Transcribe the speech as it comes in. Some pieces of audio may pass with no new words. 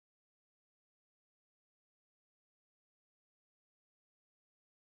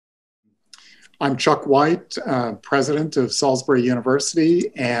I'm Chuck White, president of Salisbury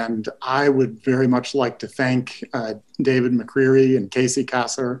University, and I would very much like to thank David McCreary and Casey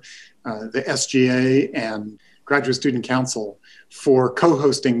Kasser, the SGA and Graduate Student Council for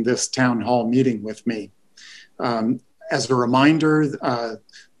co-hosting this town hall meeting with me. As a reminder,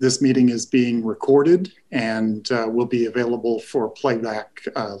 this meeting is being recorded and will be available for playback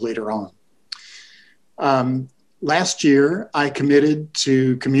later on. Last year, I committed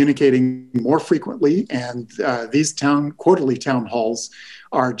to communicating more frequently, and these quarterly town halls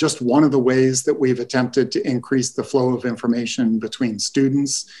are just one of the ways that we've attempted to increase the flow of information between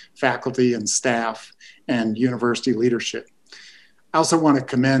students, faculty, and staff, and university leadership. I also want to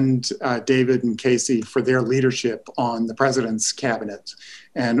commend David and Casey for their leadership on the President's Cabinet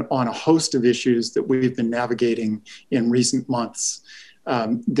and on a host of issues that we've been navigating in recent months.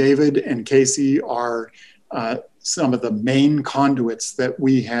 David and Casey are some of the main conduits that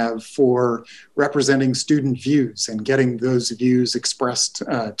we have for representing student views and getting those views expressed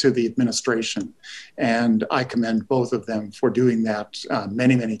to the administration. And I commend both of them for doing that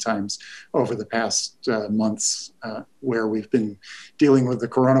many, many times over the past months where we've been dealing with the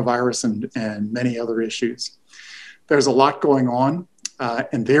coronavirus and many other issues. There's a lot going on.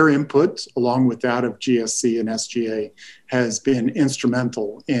 And their input, along with that of GSC and SGA, has been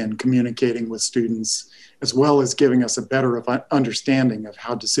instrumental in communicating with students, as well as giving us a better understanding of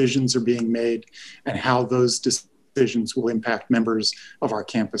how decisions are being made and how those decisions will impact members of our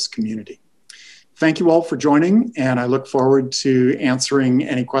campus community. Thank you all for joining, and I look forward to answering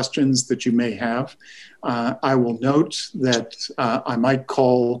any questions that you may have. I will note that I might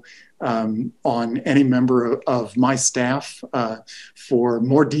call on any member of my staff for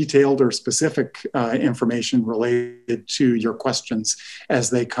more detailed or specific information related to your questions as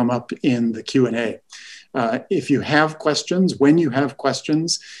they come up in the Q&A. If you have questions, when you have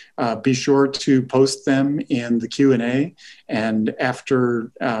questions, be sure to post them in the Q&A, and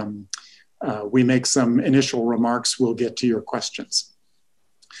after we make some initial remarks, we'll get to your questions.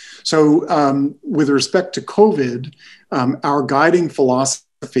 So with respect to COVID, our guiding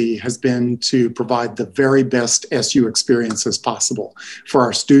philosophy has been to provide the very best SU experiences possible for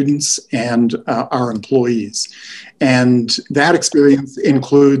our students and our employees. And that experience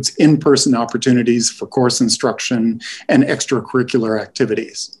includes in-person opportunities for course instruction and extracurricular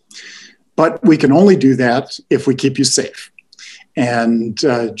activities. But we can only do that if we keep you safe. And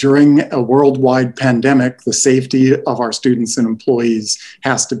during a worldwide pandemic, the safety of our students and employees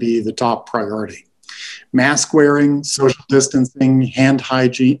has to be the top priority. Mask wearing, social distancing, hand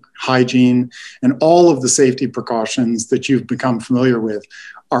hygiene, and all of the safety precautions that you've become familiar with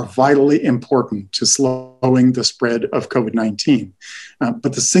are vitally important to slowing the spread of COVID-19.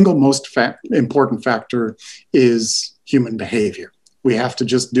 But the single most important factor is human behavior. We have to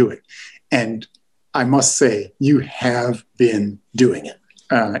just do it. And I must say, you have been doing it.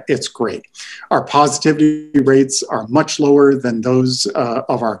 It's great. Our positivity rates are much lower than those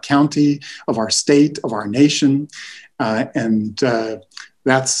of our county, of our state, of our nation. And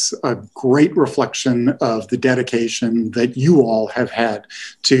that's a great reflection of the dedication that you all have had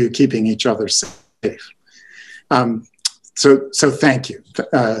to keeping each other safe. So thank you.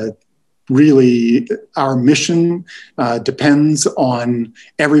 Really, our mission depends on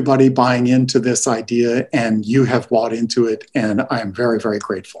everybody buying into this idea, and you have bought into it, and I am very, very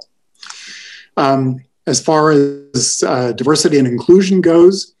grateful. As far as diversity and inclusion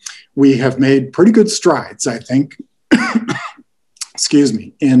goes, we have made pretty good strides, I think, excuse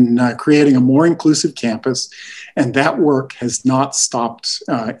me, in creating a more inclusive campus, and that work has not stopped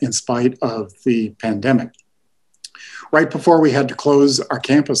in spite of the pandemic. Right before we had to close our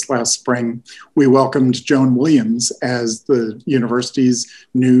campus last spring, we welcomed Joan Williams as the university's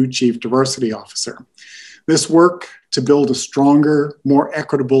new Chief Diversity Officer. This work to build a stronger, more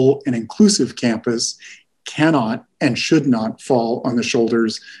equitable and inclusive campus cannot and should not fall on the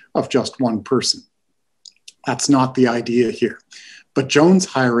shoulders of just one person. That's not the idea here. But Joan's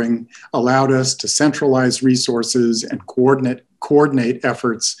hiring allowed us to centralize resources and coordinate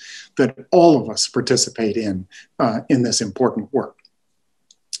efforts that all of us participate in this important work.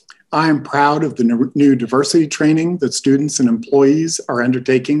 I am proud of the new diversity training that students and employees are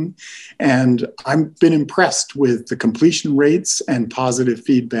undertaking, and I've been impressed with the completion rates and positive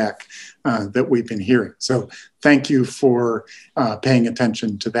feedback that we've been hearing. So thank you for paying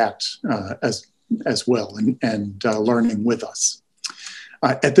attention to that as well and learning with us.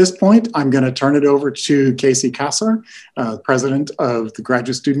 At this point, I'm going to turn it over to Casey Kasser, President of the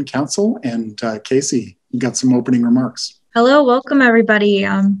Graduate Student Council. And Casey, you got some opening remarks. Hello, welcome everybody.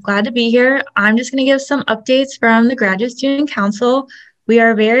 I'm glad to be here. I'm just going to give some updates from the Graduate Student Council. We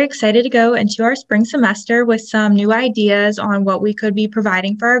are very excited to go into our spring semester with some new ideas on what we could be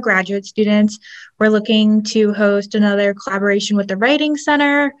providing for our graduate students. We're looking to host another collaboration with the Writing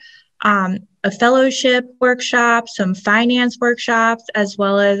Center, a fellowship workshop, some finance workshops, as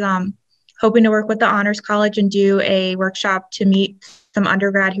well as hoping to work with the Honors College and do a workshop to meet some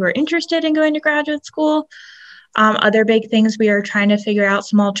undergrad who are interested in going to graduate school. Other big things, we are trying to figure out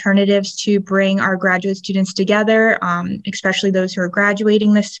some alternatives to bring our graduate students together, especially those who are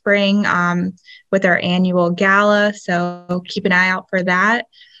graduating this spring with our annual gala. So keep an eye out for that.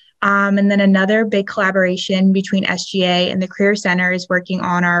 And then another big collaboration between SGA and the Career Center is working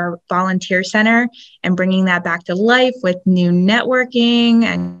on our volunteer center and bringing that back to life with new networking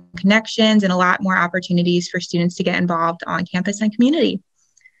and connections and a lot more opportunities for students to get involved on campus and community.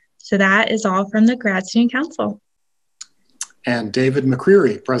 So that is all from the Grad Student Council. And David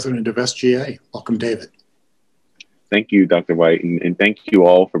McCreary, President of SGA. Welcome, David. Thank you, Dr. White, and thank you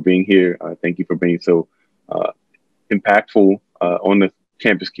all for being here. Thank you for being so impactful on the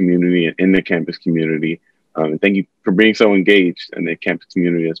campus community and in the campus community. And thank you for being so engaged in the campus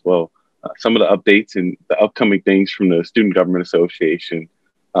community as well. Some of the updates and the upcoming things from the Student Government Association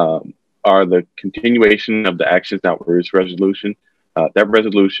are the continuation of the Actions Not Words resolution. That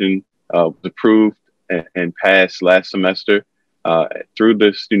resolution was approved and passed last semester through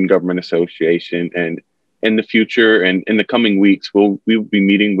the Student Government Association. And in the future and in the coming weeks, we will be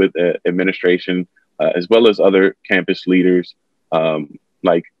meeting with administration as well as other campus leaders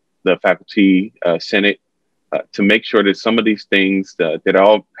like the Faculty Senate to make sure that some of these things that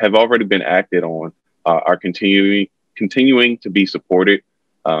have already been acted on are continuing to be supported.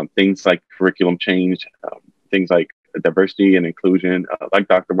 Things like curriculum change, things like diversity and inclusion, like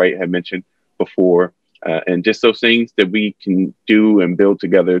Dr. White had mentioned before, and just those things that we can do and build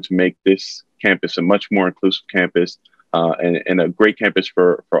together to make this campus a much more inclusive campus and a great campus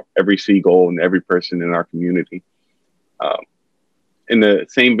for every seagull and every person in our community. In the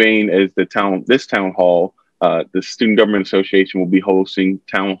same vein as this town hall, the Student Government Association will be hosting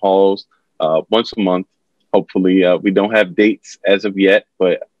town halls once a month. Hopefully, we don't have dates as of yet,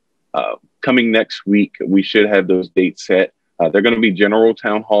 but coming next week, we should have those dates set. They're going to be general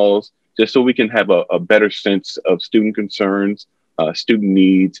town halls, just so we can have a better sense of student concerns, student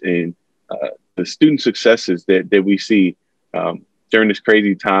needs, and the student successes that we see during this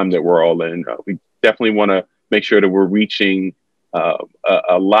crazy time that we're all in. We definitely want to make sure that we're reaching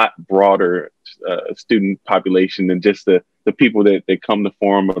a lot broader student population than just the people that come to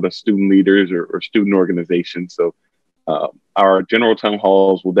form of the student leaders or student organizations. So our general town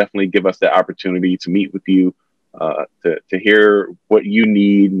halls will definitely give us the opportunity to meet with you, to hear what you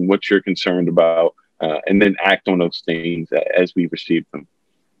need and what you're concerned about, and then act on those things as we receive them.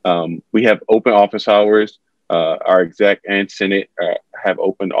 We have open office hours. Our exec and Senate have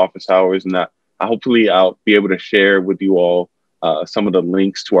open office hours, and hopefully I'll be able to share with you all some of the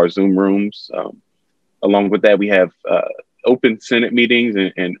links to our Zoom rooms. Along with that, we have open Senate meetings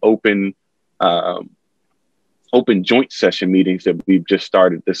and open joint session meetings that we've just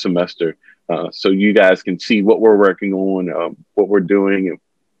started this semester. So you guys can see what we're working on, what we're doing, and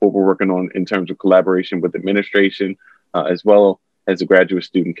what we're working on in terms of collaboration with administration, as well as the Graduate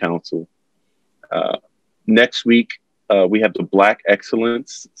Student Council. Next week, we have the Black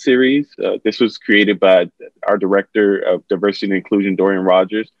Excellence series. This was created by our Director of Diversity and Inclusion, Dorian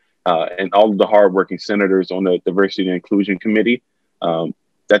Rogers, and all of the hardworking senators on the Diversity and Inclusion Committee.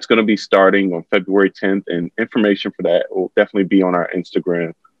 That's going to be starting on February 10th, and information for that will definitely be on our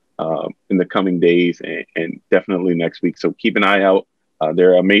Instagram in the coming days and definitely next week. So keep an eye out.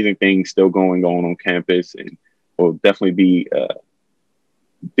 There are amazing things still going on campus, and we'll definitely be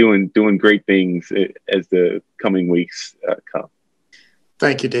doing great things as the coming weeks come.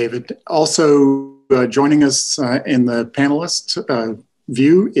 Thank you, David. Also joining us in the panelist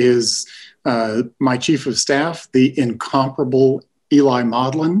view is my Chief of Staff, the incomparable Eli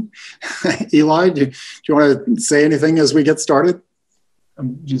Modlin. Eli, do you want to say anything as we get started?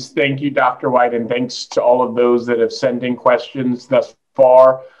 Just thank you, Dr. White, and thanks to all of those that have sent in questions thus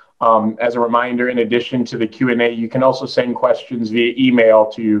far. As a reminder, in addition to the Q&A, you can also send questions via email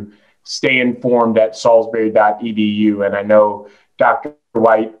to stayinformed@salisbury.edu. And I know Dr.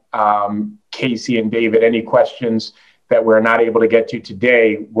 White, Casey, and David, any questions that we're not able to get to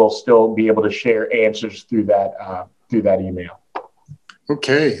today, we'll still be able to share answers through that email.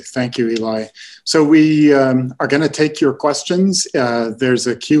 Okay, thank you, Eli. So we are going to take your questions. There's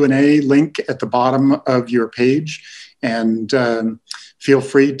a Q&A link at the bottom of your page, and feel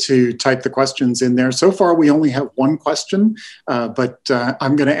free to type the questions in there. So far, we only have one question, but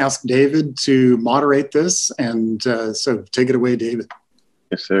I'm going to ask David to moderate this, and so take it away, David.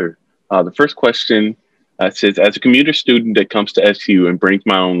 Yes, sir. The first question says, as a commuter student that comes to SU and brings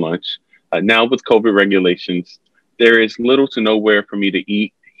my own lunch, now with COVID regulations, there is little to nowhere for me to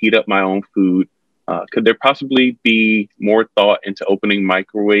eat, heat up my own food. Could there possibly be more thought into opening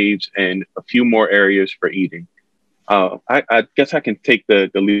microwaves and a few more areas for eating? I guess I can take the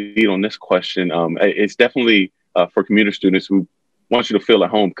lead on this question. It's definitely for commuter students who want you to feel at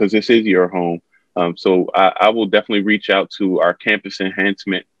home, because this is your home. So I will definitely reach out to our campus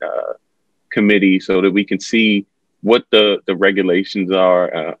enhancement committee so that we can see what the regulations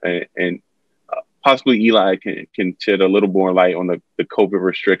are, and possibly Eli can shed a little more light on the COVID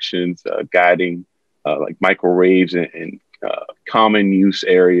restrictions guiding like microwaves and common use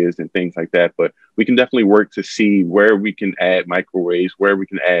areas and things like that. But we can definitely work to see where we can add microwaves, where we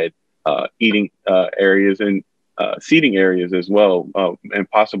can add eating areas and seating areas as well, and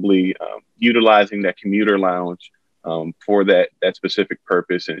possibly utilizing that commuter lounge for that specific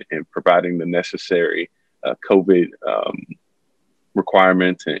purpose, and providing the necessary COVID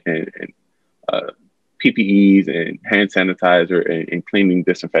requirements and PPEs and hand sanitizer and cleaning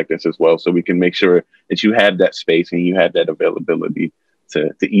disinfectants as well, so we can make sure that you have that space and you have that availability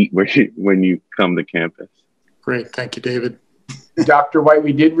to eat when you come to campus. Great, thank you, David. Dr. White,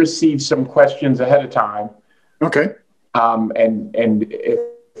 we did receive some questions ahead of time. Okay. And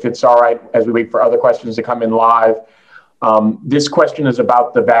if it's all right, as we wait for other questions to come in live, this question is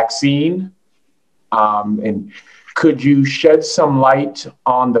about the vaccine. And could you shed some light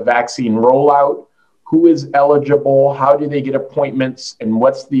on the vaccine rollout? Who is eligible? How do they get appointments? And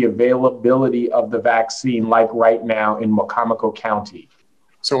what's the availability of the vaccine like right now in Wacomico County?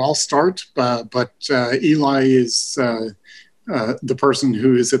 So I'll start, but Eli is the person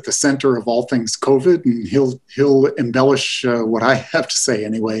who is at the center of all things COVID, and he'll embellish what I have to say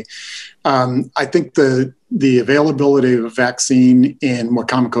anyway. I think the availability of a vaccine in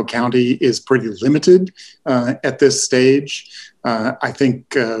Wacomico County is pretty limited at this stage. I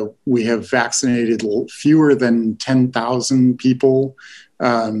think we have vaccinated fewer than 10,000 people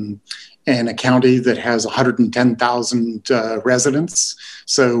in a county that has 110,000 residents.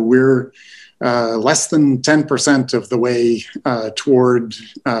 So we're less than 10% of the way toward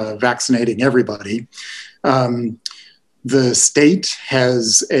vaccinating everybody. The state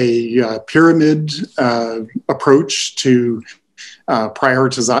has a pyramid approach to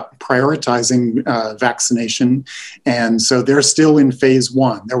prioritizing vaccination. And so they're still in phase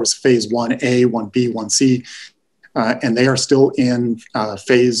 1. There was phase 1A, 1B, 1C, and they are still in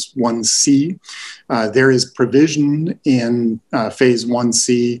phase 1C. There is provision in phase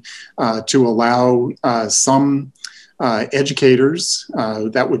 1C to allow some educators,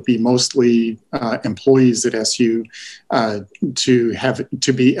 that would be mostly employees at SU,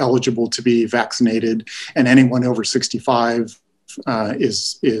 to be eligible to be vaccinated, and anyone over 65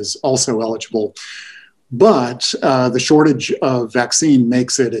 is also eligible. But the shortage of vaccine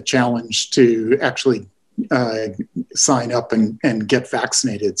makes it a challenge to actually sign up and get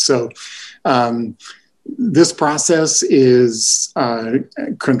vaccinated. So this process is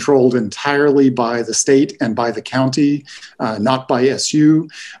controlled entirely by the state and by the county, not by SU,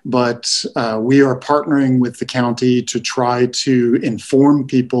 but we are partnering with the county to try to inform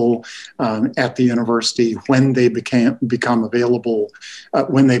people at the university when they become available,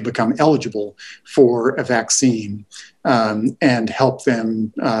 when they become eligible for a vaccine, and help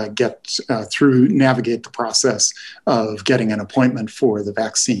them navigate the process of getting an appointment for the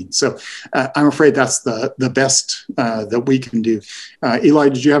vaccine. So I'm afraid that's the best that we can do. Eli,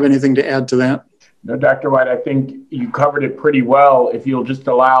 did you have anything to add to that? No, Dr. White, I think you covered it pretty well. If you'll just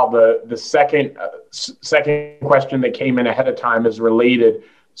allow the second question that came in ahead of time is related.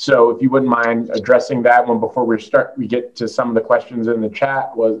 So if you wouldn't mind addressing that one before we get to some of the questions in the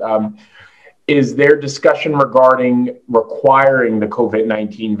chat, is there discussion regarding requiring the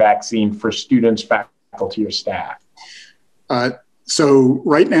COVID-19 vaccine for students, faculty, or staff? So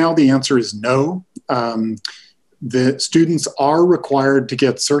right now the answer is no. The students are required to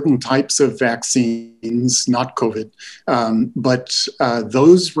get certain types of vaccines, not COVID, but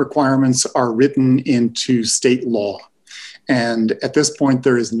those requirements are written into state law. And at this point,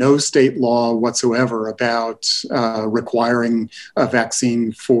 there is no state law whatsoever about requiring a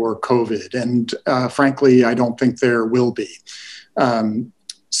vaccine for COVID. And frankly, I don't think there will be.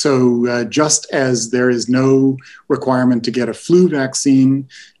 So just as there is no requirement to get a flu vaccine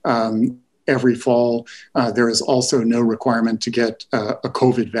every fall, there is also no requirement to get a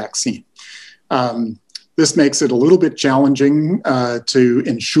COVID vaccine. This makes it a little bit challenging to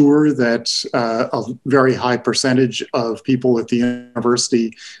ensure that a very high percentage of people at the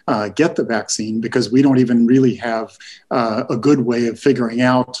university get the vaccine, because we don't even really have a good way of figuring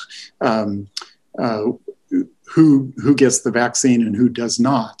out who gets the vaccine and who does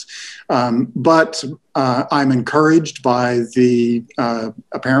not. But I'm encouraged by the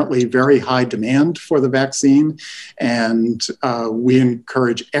apparently very high demand for the vaccine, and we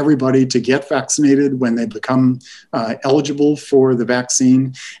encourage everybody to get vaccinated when they become eligible for the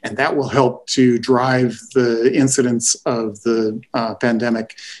vaccine, and that will help to drive the incidence of the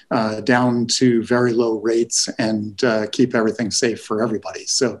pandemic down to very low rates and keep everything safe for everybody.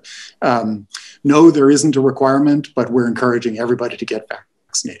 So no, there isn't a requirement, but we're encouraging everybody to get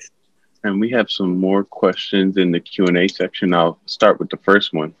vaccinated. And we have some more questions in the Q&A section. I'll start with the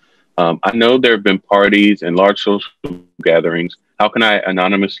first one. I know there have been parties and large social gatherings. How can I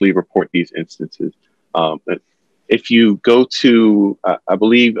anonymously report these instances? If you go to, I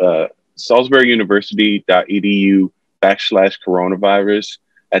believe, salisburyuniversity.edu/coronavirus,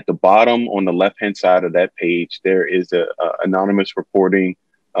 at the bottom on the left-hand side of that page, there is a anonymous reporting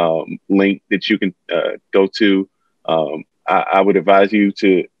link that you can go to. I would advise you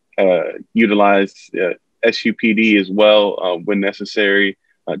to utilize SUPD as well when necessary,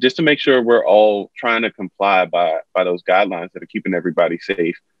 just to make sure we're all trying to comply by those guidelines that are keeping everybody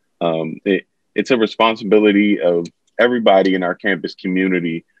safe. It's a responsibility of everybody in our campus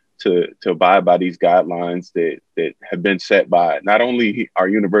community to abide by these guidelines that have been set by not only our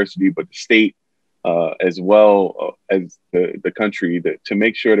university, but the state as well as the country, to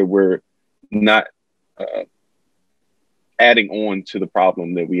make sure that we're not adding on to the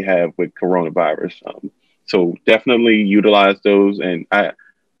problem that we have with coronavirus. So definitely utilize those. And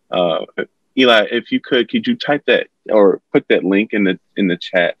Eli, if you could you type that or put that link in the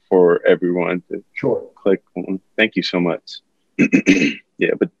chat for everyone to click on? Thank you so much.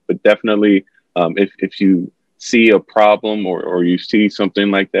 Yeah, but definitely if you see a problem or you see something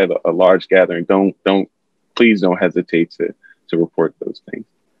like that, a large gathering, please don't hesitate to report those things.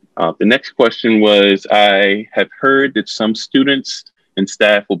 The next question was, I have heard that some students and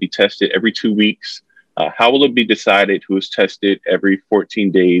staff will be tested every 2 weeks. How will it be decided who is tested every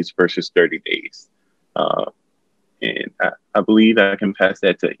 14 days versus 30 days? And I believe I can pass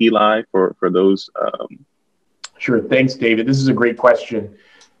that to Eli for those. Sure. Thanks, David. This is a great question.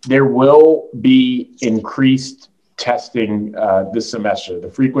 There will be increased testing this semester. The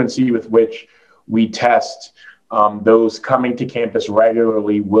frequency with which we test those coming to campus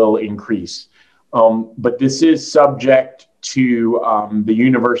regularly will increase. But this is subject to the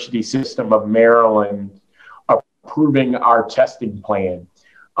University System of Maryland approving our testing plan.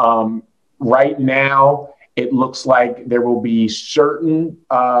 Right now, it looks like there will be certain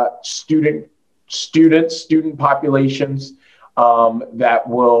student populations that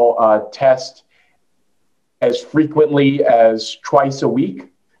will test as frequently as twice a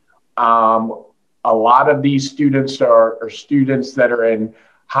week. A lot of these students are students that are in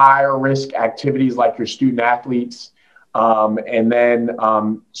higher risk activities, like your student athletes, and then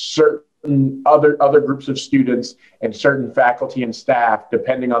certain other groups of students and certain faculty and staff,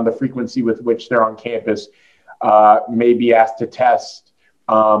 depending on the frequency with which they're on campus, may be asked to test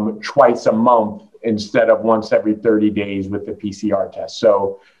twice a month instead of once every 30 days with the PCR test.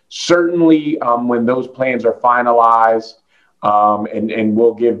 So certainly when those plans are finalized, and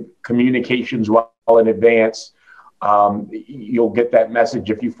we'll give communications well in advance, you'll get that message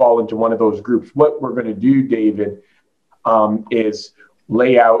if you fall into one of those groups. What we're going to do, David, is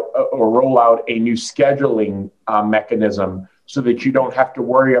lay out or roll out a new scheduling mechanism so that you don't have to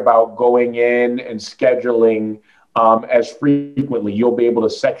worry about going in and scheduling as frequently. You'll be able to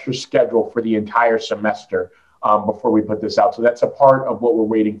set your schedule for the entire semester before we put this out. So that's a part of what we're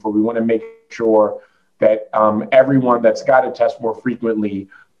waiting for. We want to make sure that everyone that's got to test more frequently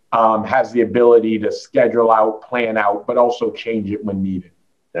has the ability to schedule out, plan out, but also change it when needed.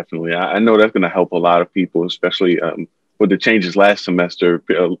 Definitely. I know that's going to help a lot of people, especially with the changes last semester.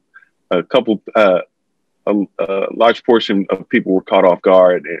 A large portion of people were caught off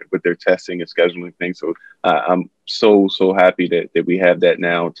guard with their testing and scheduling things. So I'm so happy that we have that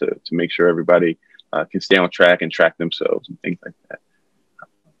now to make sure everybody can stay on track and track themselves and things like that.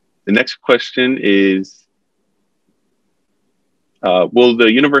 The next question is, will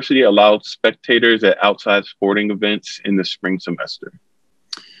the university allow spectators at outside sporting events in the spring semester?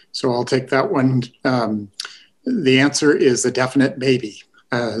 So I'll take that one. The answer is a definite maybe.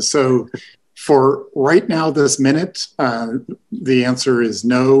 So For right now, this minute, the answer is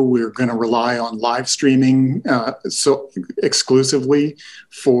no. We're going to rely on live streaming so exclusively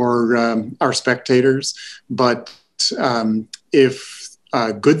for our spectators. But if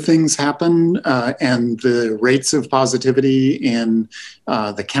good things happen and the rates of positivity in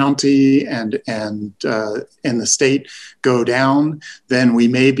the county and in the state go down, then we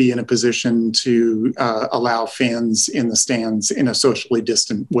may be in a position to allow fans in the stands in a socially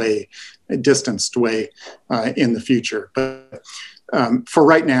distanced way in the future. But for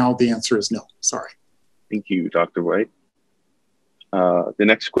right now, the answer is no. Sorry. Thank you, Dr. White. The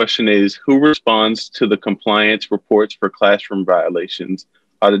next question is, who responds to the compliance reports for classroom violations?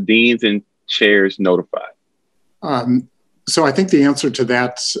 Are the deans and chairs notified? So I think the answer to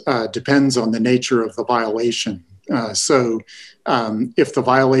that depends on the nature of the violation. So if the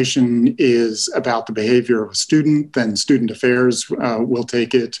violation is about the behavior of a student, then student affairs will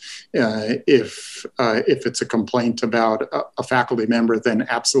take it. If it's a complaint about a faculty member, then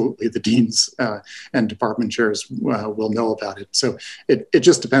absolutely the deans and department chairs will know about it. So it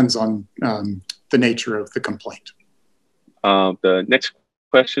just depends on the nature of the complaint. The next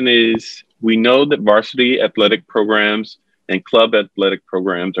question is, we know that varsity athletic programs and club athletic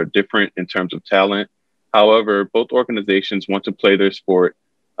programs are different in terms of talent. However, both organizations want to play their sport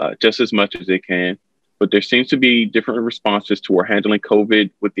just as much as they can, but there seems to be different responses toward handling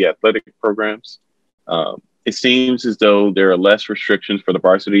COVID with the athletic programs. It seems as though there are less restrictions for the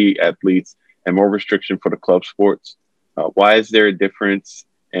varsity athletes and more restriction for the club sports. Why is there a difference,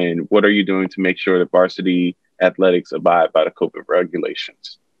 and what are you doing to make sure that varsity athletics abide by the COVID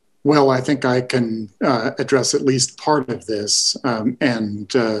regulations? Well, I think I can address at least part of this,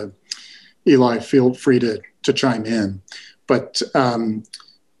 and Eli, feel free to chime in. But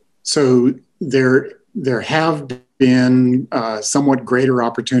so there have been somewhat greater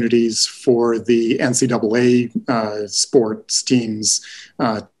opportunities for the NCAA sports teams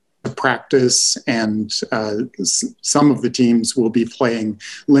to practice, and some of the teams will be playing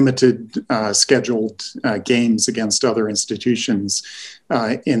limited scheduled games against other institutions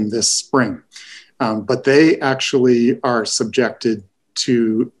in this spring. But they actually are subjected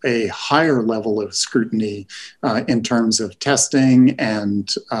to a higher level of scrutiny in terms of testing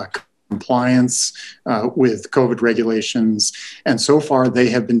and compliance with COVID regulations. And so far, they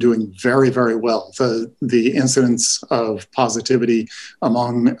have been doing very, very well. The incidence of positivity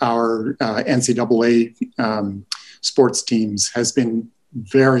among our NCAA sports teams has been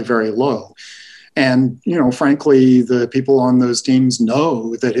very, very low. And, you know, frankly, the people on those teams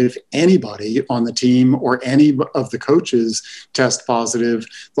know that if anybody on the team or any of the coaches test positive,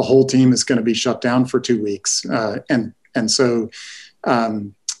 the whole team is going to be shut down for 2 weeks. And so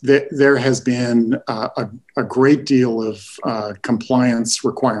there has been a great deal of compliance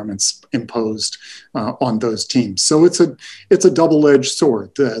requirements imposed on those teams. So it's a double-edged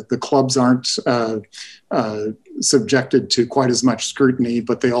sword. The clubs aren't subjected to quite as much scrutiny,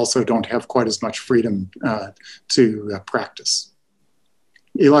 but they also don't have quite as much freedom to practice.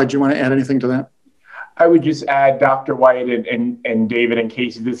 Eli, do you want to add anything to that? I would just add, Dr. White and David and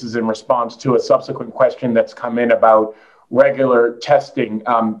Casey, this is in response to a subsequent question that's come in about regular testing.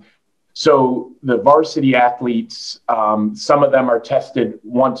 So the varsity athletes, some of them are tested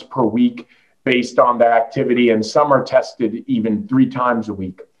once per week based on their activity, and some are tested even 3 times a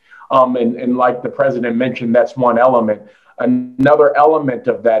week. And like the president mentioned, that's one element. Another element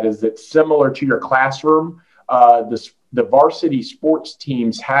of that is that similar to your classroom, the varsity sports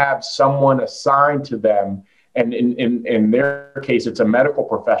teams have someone assigned to them, and in their case, it's a medical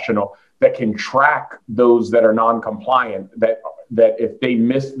professional that can track those that are non-compliant, that if they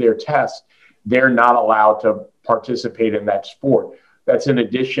miss their test, they're not allowed to participate in that sport. That's in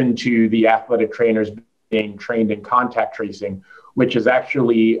addition to the athletic trainers being trained in contact tracing, which has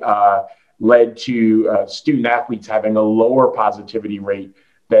actually led to student athletes having a lower positivity rate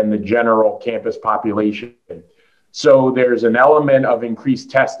than the general campus population. So there's an element of increased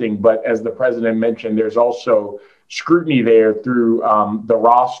testing, but as the president mentioned, there's also scrutiny there through the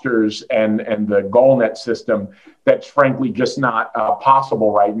rosters and the GoalNet system that's frankly just not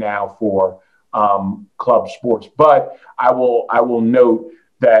possible right now for club sports. But I will note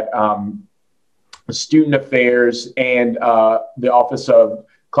that Student Affairs and the Office of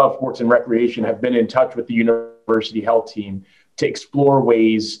Club Sports and Recreation have been in touch with the university health team to explore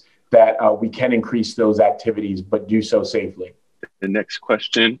ways that we can increase those activities, but do so safely. The next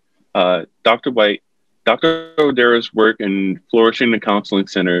question, Dr. White, Dr. Odera's work in Flourishing the Counseling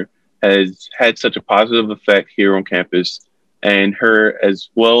Center has had such a positive effect here on campus, and her, as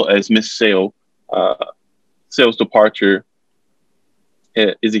well as Ms. Sale's departure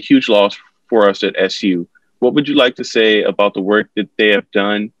is a huge loss for us at SU. What would you like to say about the work that they have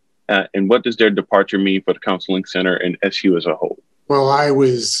done, and what does their departure mean for the Counseling Center and SU as a whole? Well, I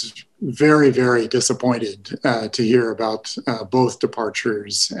was very, very disappointed to hear about both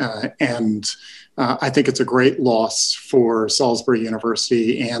departures, and I think it's a great loss for Salisbury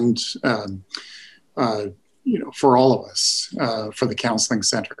University and for all of us, for the Counseling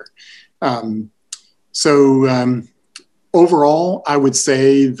Center. Overall, I would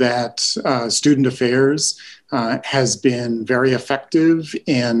say that Student Affairs has been very effective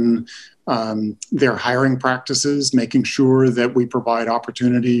in their hiring practices, making sure that we provide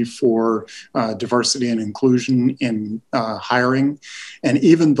opportunity for diversity and inclusion in hiring. And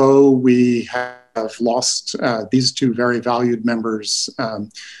even though we have lost these two very valued members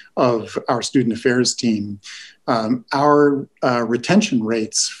of our Student Affairs team, our retention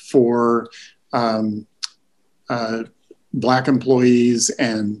rates for Black employees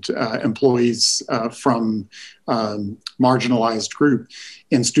and employees from marginalized group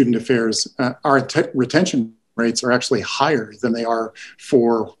in Student Affairs, our retention rates are actually higher than they are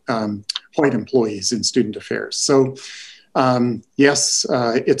for white employees in Student Affairs. So yes,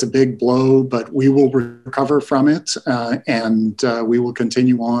 it's a big blow, but we will recover from it, and we will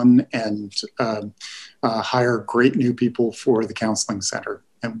continue on and hire great new people for the Counseling Center,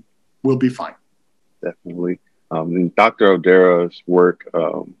 and we'll be fine. Definitely. And Dr. Odera's work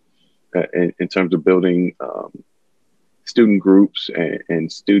in terms of building student groups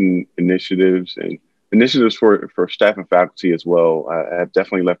and student initiatives and initiatives for staff and faculty as well have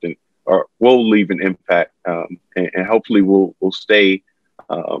definitely left or will leave an impact, and hopefully will stay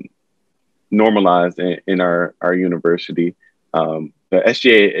normalized in our university. The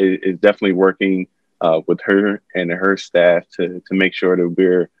SGA is definitely working with her and her staff to make sure that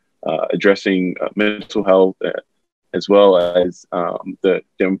we're addressing mental health, as well as the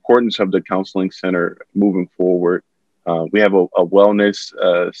importance of the Counseling Center moving forward. We have a wellness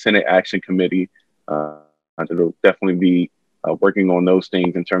Senate Action Committee that will definitely be working on those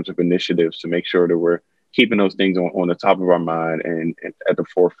things in terms of initiatives to make sure that we're keeping those things on the top of our mind and at the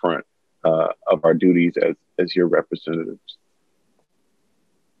forefront of our duties as your representatives.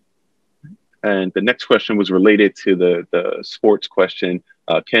 And the next question was related to the sports question.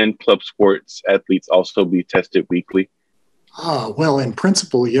 Can club sports athletes also be tested weekly? Well, in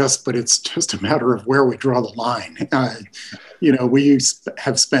principle, yes, but it's just a matter of where we draw the line. We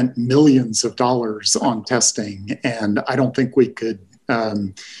have spent millions of dollars on testing, and I don't think we could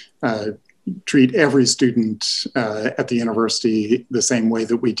treat every student at the university the same way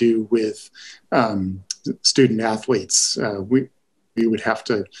that we do with student athletes. We would have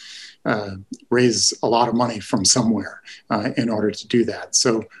to raise a lot of money from somewhere in order to do that.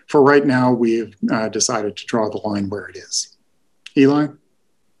 So for right now, we've decided to draw the line where it is. Eli?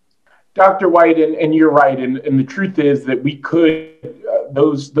 Dr. White, and you're right. And the truth is that we could,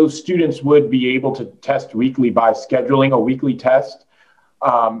 those students would be able to test weekly by scheduling a weekly test.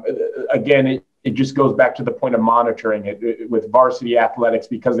 Again, it just goes back to the point of monitoring it. With varsity athletics,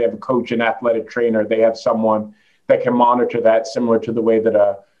 because they have a coach and athletic trainer, they have someone that can monitor that, similar to the way that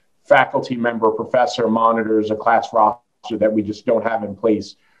a faculty member or professor monitors a class roster that we just don't have in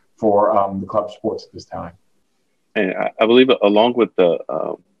place for the club sports at this time. And I believe along with the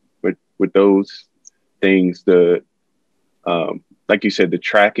with those things, the like you said, the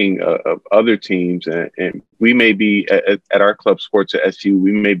tracking of other teams, and we may be at our club sports at SU,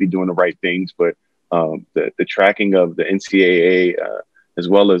 we may be doing the right things, but the tracking of the NCAA as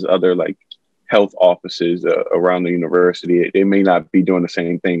well as other like health offices around the university, they may not be doing the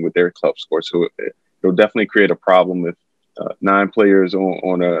same thing with their club sports. So it'll definitely create a problem if 9 players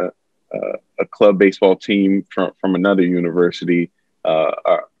on a club baseball team from another university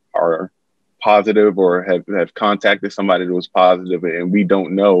are positive or have contacted somebody that was positive, and we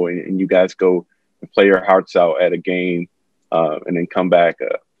don't know, and you guys go and play your hearts out at a game and then come back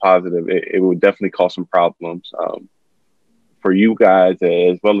positive. It would definitely cause some problems for you guys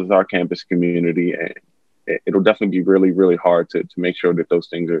as well as our campus community, and it'll definitely be really, really hard to make sure that those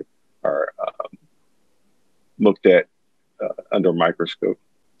things are looked at under a microscope.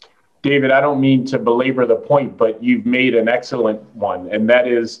 David, I don't mean to belabor the point, but you've made an excellent one, and that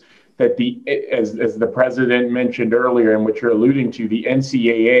is that as the president mentioned earlier, and what you're alluding to, the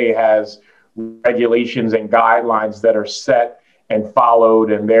NCAA has regulations and guidelines that are set and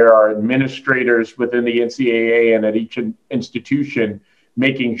followed, and there are administrators within the NCAA and at each institution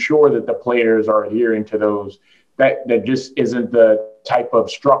making sure that the players are adhering to those. That just isn't the type of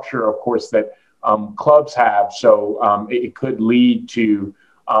structure, of course, that clubs have. So it could lead to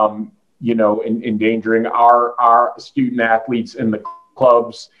endangering our student athletes in the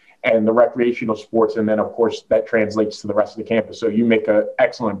clubs and the recreational sports. And then, of course, that translates to the rest of the campus. So you make an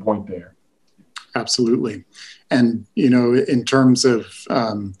excellent point there. Absolutely. And, in terms of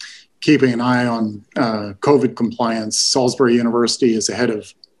keeping an eye on COVID compliance, Salisbury University is ahead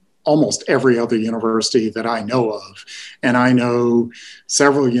of almost every other university that I know of. And I know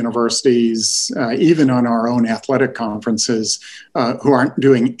several universities, even on our own athletic conferences, who aren't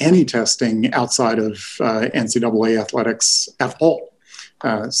doing any testing outside of NCAA athletics at all.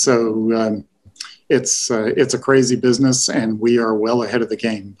 So it's a crazy business, and we are well ahead of the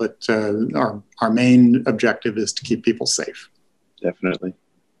game. But our main objective is to keep people safe. Definitely.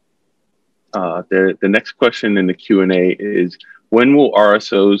 The next question in the Q&A is, when will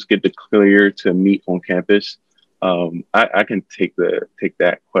RSOs get the clear to meet on campus? I can take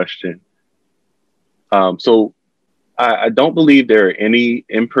that question. So I don't believe there are any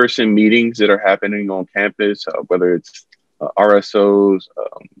in-person meetings that are happening on campus, whether it's RSOs,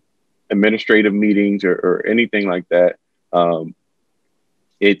 administrative meetings, or anything like that.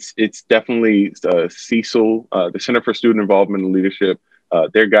 It's definitely CESL, the Center for Student Involvement and Leadership.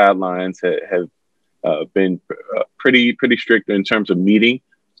 Their guidelines have been pretty strict in terms of meeting.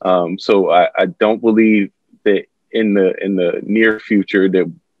 So I don't believe that in the near future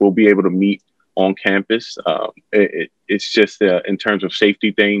that we'll be able to meet on campus. It's just in terms of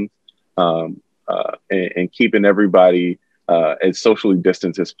safety things and keeping everybody as socially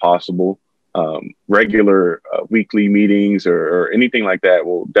distanced as possible. Regular weekly meetings or anything like that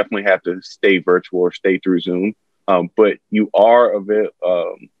will definitely have to stay virtual or stay through Zoom. But you are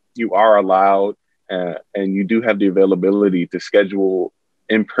allowed and you do have the availability to schedule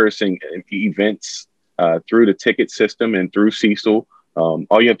in-person events through the ticket system and through CESL.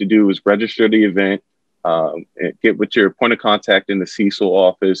 All you have to do is register the event, and get with your point of contact in the CESL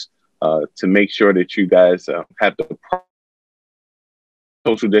office to make sure that you guys have the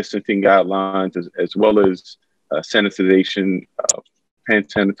social distancing guidelines as well as sanitization, hand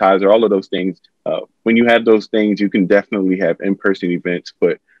sanitizer, all of those things. When you have those things, you can definitely have in-person events.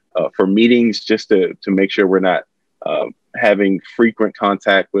 But for meetings, just to make sure we're not having frequent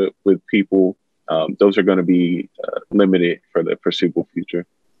contact with people, those are going to be limited for the foreseeable future.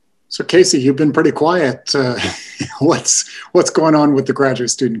 So Casey, you've been pretty quiet. What's going on with the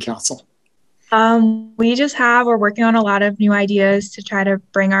Graduate Student Council? We're working on a lot of new ideas to try to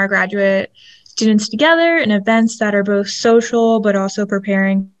bring our graduate students together in events that are both social, but also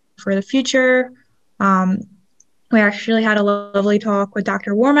preparing for the future. We actually had a lovely talk with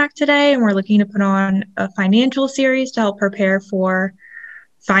Dr. Warmack today, and we're looking to put on a financial series to help prepare for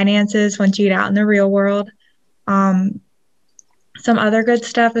finances once you get out in the real world. Some other good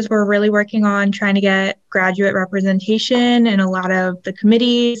stuff is we're really working on trying to get graduate representation in a lot of the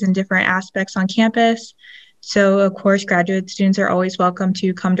committees and different aspects on campus. So, of course, graduate students are always welcome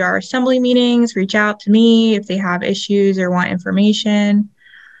to come to our assembly meetings, reach out to me if they have issues or want information.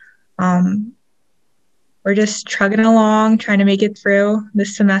 We're just trugging along, trying to make it through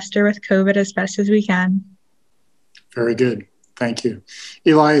this semester with COVID as best as we can. Very good. Thank you.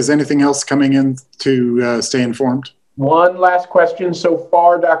 Eli, is anything else coming in to stay informed? One last question so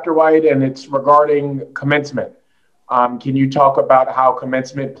far, Dr. White, and it's regarding commencement. Can you talk about how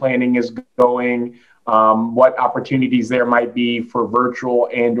commencement planning is going, what opportunities there might be for virtual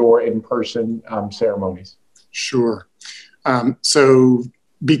and or in-person ceremonies? Sure. So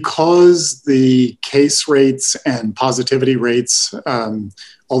because the case rates and positivity rates,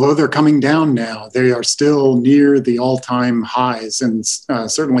 although they're coming down now, they are still near the all-time highs and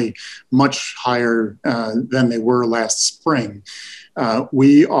certainly much higher than they were last spring.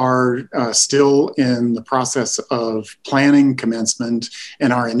 We are still in the process of planning commencement,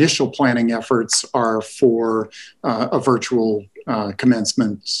 and our initial planning efforts are for a virtual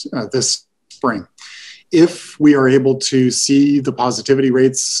commencement this spring. If we are able to see the positivity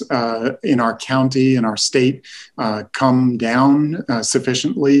rates in our county and our state come down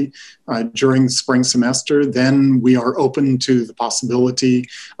sufficiently during spring semester, then we are open to the possibility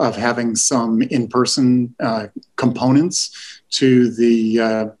of having some in-person components to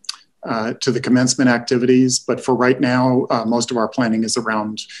the commencement activities. But for right now, most of our planning is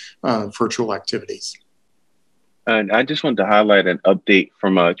around virtual activities. And I just wanted to highlight an update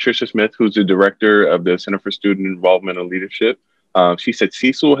from Tricia Smith, who's the director of the Center for Student Involvement and Leadership. She said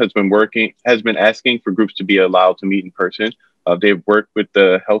CESL has been asking for groups to be allowed to meet in person. They've worked with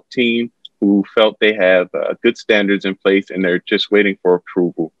the health team, who felt they have good standards in place, and they're just waiting for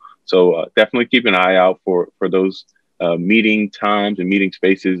approval. So definitely keep an eye out for those meeting times and meeting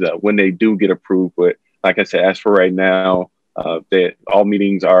spaces when they do get approved. But like I said, as for right now, that all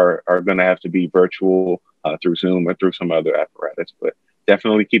meetings are going to have to be virtual through Zoom or through some other apparatus. But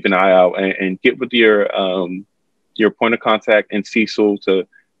definitely keep an eye out and get with your point of contact in Cecil to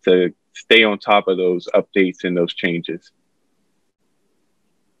stay on top of those updates and those changes.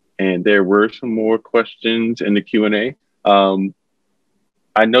 And there were some more questions in the Q&A.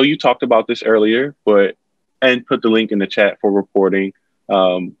 I know you talked about this earlier, and put the link in the chat for reporting.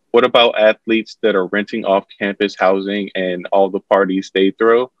 What about athletes that are renting off-campus housing and all the parties they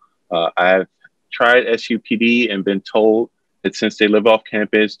throw? I've tried SUPD and been told that since they live off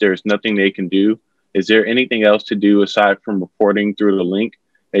campus, there's nothing they can do. Is there anything else to do aside from reporting through the link?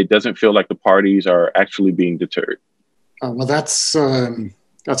 It doesn't feel like the parties are actually being deterred. Well, that's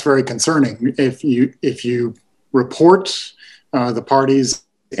very concerning. If you report the parties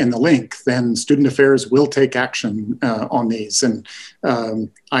in the link, then Student Affairs will take action on these. And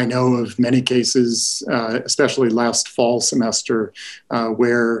I know of many cases, especially last fall semester,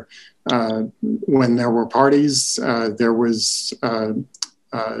 where when there were parties, there was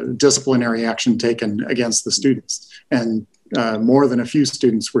disciplinary action taken against the students, and more than a few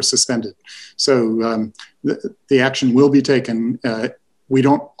students were suspended. So the action will be taken. We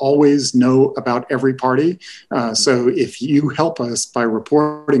don't always know about every party. So if you help us by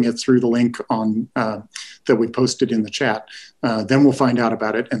reporting it through the link on that we posted in the chat, then we'll find out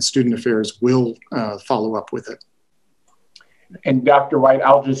about it, and Student Affairs will follow up with it. And Dr. White,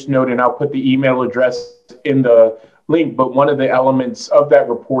 I'll just note, and I'll put the email address in the link, but one of the elements of that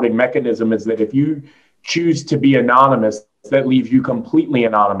reporting mechanism is that if you choose to be anonymous, that leaves you completely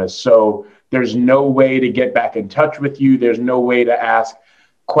anonymous. So there's no way to get back in touch with you. There's no way to ask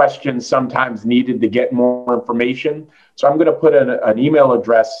questions sometimes needed to get more information. So I'm going to put an email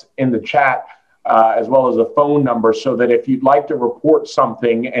address in the chat as well as a phone number, so that if you'd like to report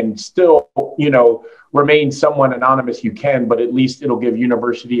something and still, remain somewhat anonymous, you can, but at least it'll give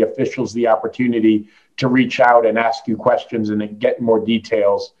university officials the opportunity to reach out and ask you questions and then get more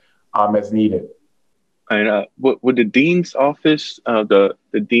details as needed. And would the dean's office, the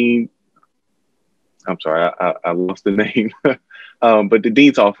dean, I'm sorry, I lost the name, but the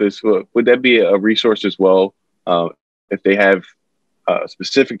dean's office, would that be a resource as well? If they have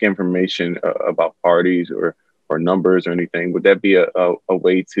specific information about parties or numbers or anything, would that be a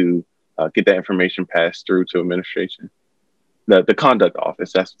way to get that information passed through to administration? The conduct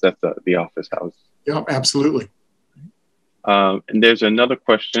office, that's the office house. Yeah, absolutely. And there's another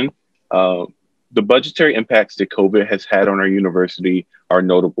question. The budgetary impacts that COVID has had on our university are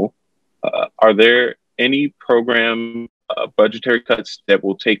notable. Are there any program budgetary cuts that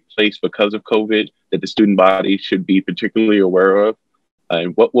will take place because of COVID that the student body should be particularly aware of?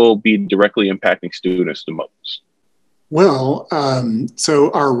 And what will be directly impacting students the most? Well,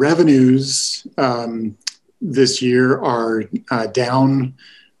 so our revenues this year are down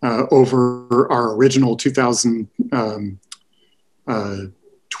over our original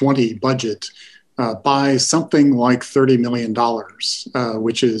 2020 budget by something like $30 million,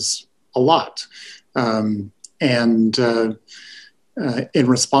 which is a lot. In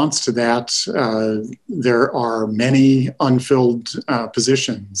response to that, there are many unfilled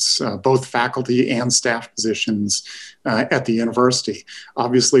positions, both faculty and staff positions at the university.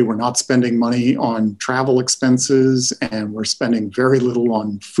 Obviously, we're not spending money on travel expenses, and we're spending very little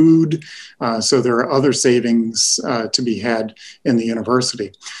on food. So there are other savings to be had in the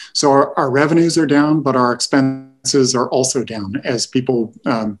university. So our revenues are down, but our expenses are also down as people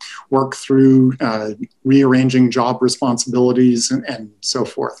work through rearranging job responsibilities and so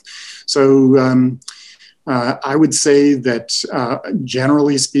forth. So I would say that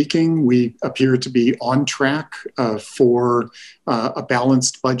generally speaking, we appear to be on track for a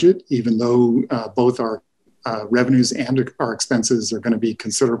balanced budget, even though both our revenues and our expenses are going to be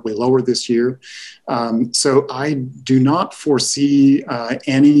considerably lower this year. So I do not foresee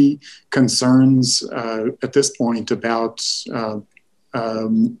any concerns at this point about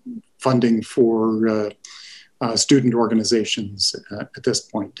funding for student organizations at this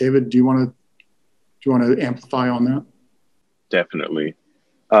point. David, do you want to amplify on that? Definitely.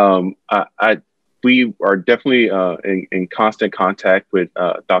 We are definitely in constant contact with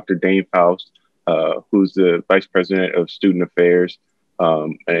Dr. Dane Faust, who's the Vice President of Student Affairs.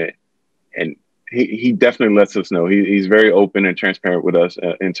 And he definitely lets us know. He's very open and transparent with us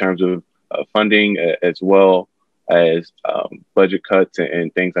in terms of funding, as well as budget cuts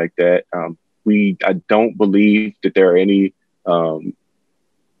and things like that. I don't believe that there are any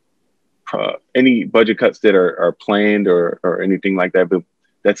budget cuts that are planned or anything like that, but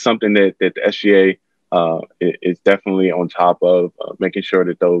that's something that the SGA is definitely on top of, making sure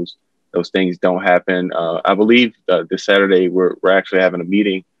that those things don't happen. I believe this Saturday we're actually having a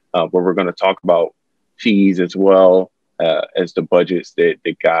meeting where we're going to talk about fees as well as the budgets that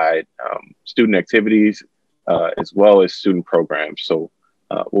guide student activities as well as student programs. So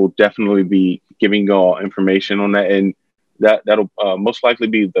we'll definitely be giving you all information on that, and that'll most likely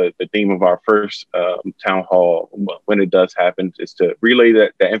be the theme of our first town hall when it does happen, is to relay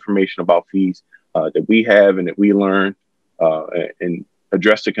that information about fees that we have and that we learn, and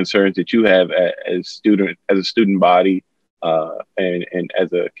address the concerns that you have as a student body and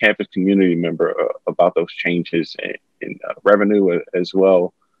as a campus community member about those changes in revenue as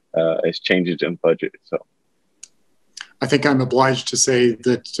well as changes in budget. So I think I'm obliged to say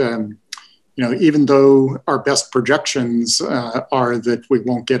that, even though our best projections are that we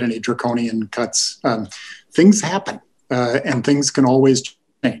won't get any draconian cuts, things happen and things can always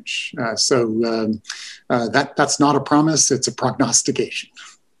change. So that's not a promise, it's a prognostication.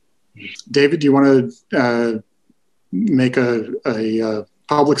 David, do you want to make a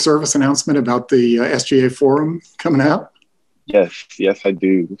public service announcement about the SGA Forum coming out? Yes, I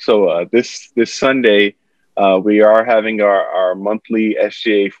do. So this Sunday, we are having our monthly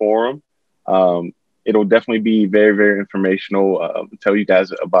SGA Forum. It'll definitely be very, very informational. Tell you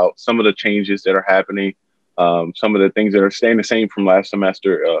guys about some of the changes that are happening, some of the things that are staying the same from last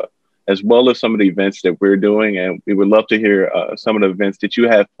semester, as well as some of the events that we're doing. And we would love to hear some of the events that you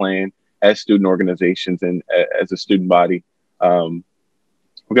have planned as student organizations and as a student body.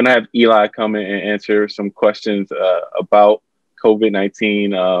 We're going to have Eli come in and answer some questions about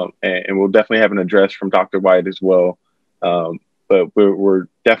COVID-19, and we'll definitely have an address from Dr. White as well. But we're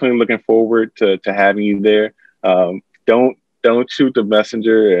definitely looking forward to having you there. Don't shoot the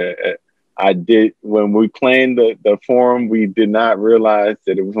messenger. When we planned the forum, we did not realize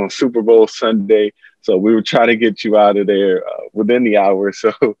that it was on Super Bowl Sunday. So we were trying to get you out of there within the hour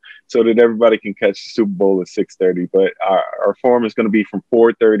so that everybody can catch the Super Bowl at 6:30. But our forum is going to be from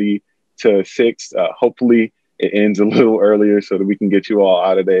 4:30 to 6. Hopefully it ends a little earlier so that we can get you all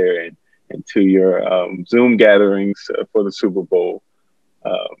out of there and to your Zoom gatherings for the Super Bowl.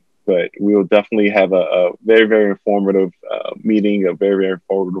 But we'll definitely have a very, very informative meeting, a very, very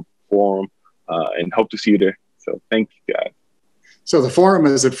informative forum, and hope to see you there. So thank you, guys. So the forum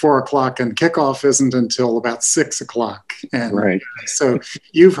is at 4 o'clock and kickoff isn't until about 6 o'clock. And right. So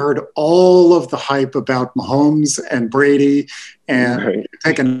you've heard all of the hype about Mahomes and Brady, and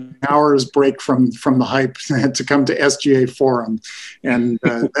take an hour's break from the hype to come to SGA Forum. And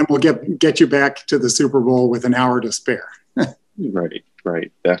then we'll get you back to the Super Bowl with an hour to spare.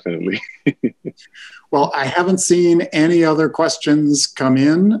 Right, definitely. Well, I haven't seen any other questions come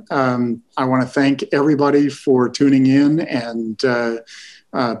in. I want to thank everybody for tuning in and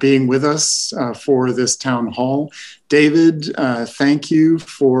being with us for this town hall. David, thank you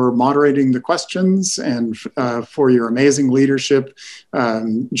for moderating the questions and for your amazing leadership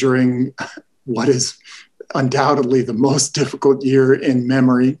during what is undoubtedly the most difficult year in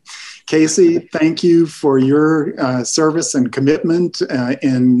memory. Casey, thank you for your service and commitment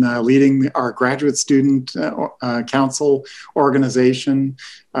in leading our graduate student council organization.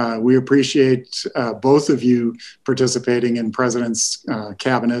 We appreciate both of you participating in President's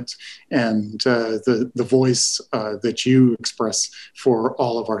Cabinet and the voice that you express for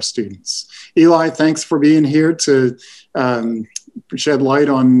all of our students. Eli, thanks for being here to shed light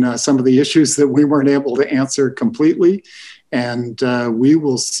on some of the issues that we weren't able to answer completely. And we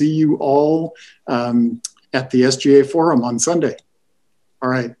will see you all at the SGA Forum on Sunday. All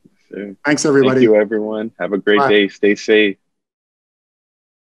right. Sure. Thanks, everybody. Thank you, everyone. Have a great day. Stay safe.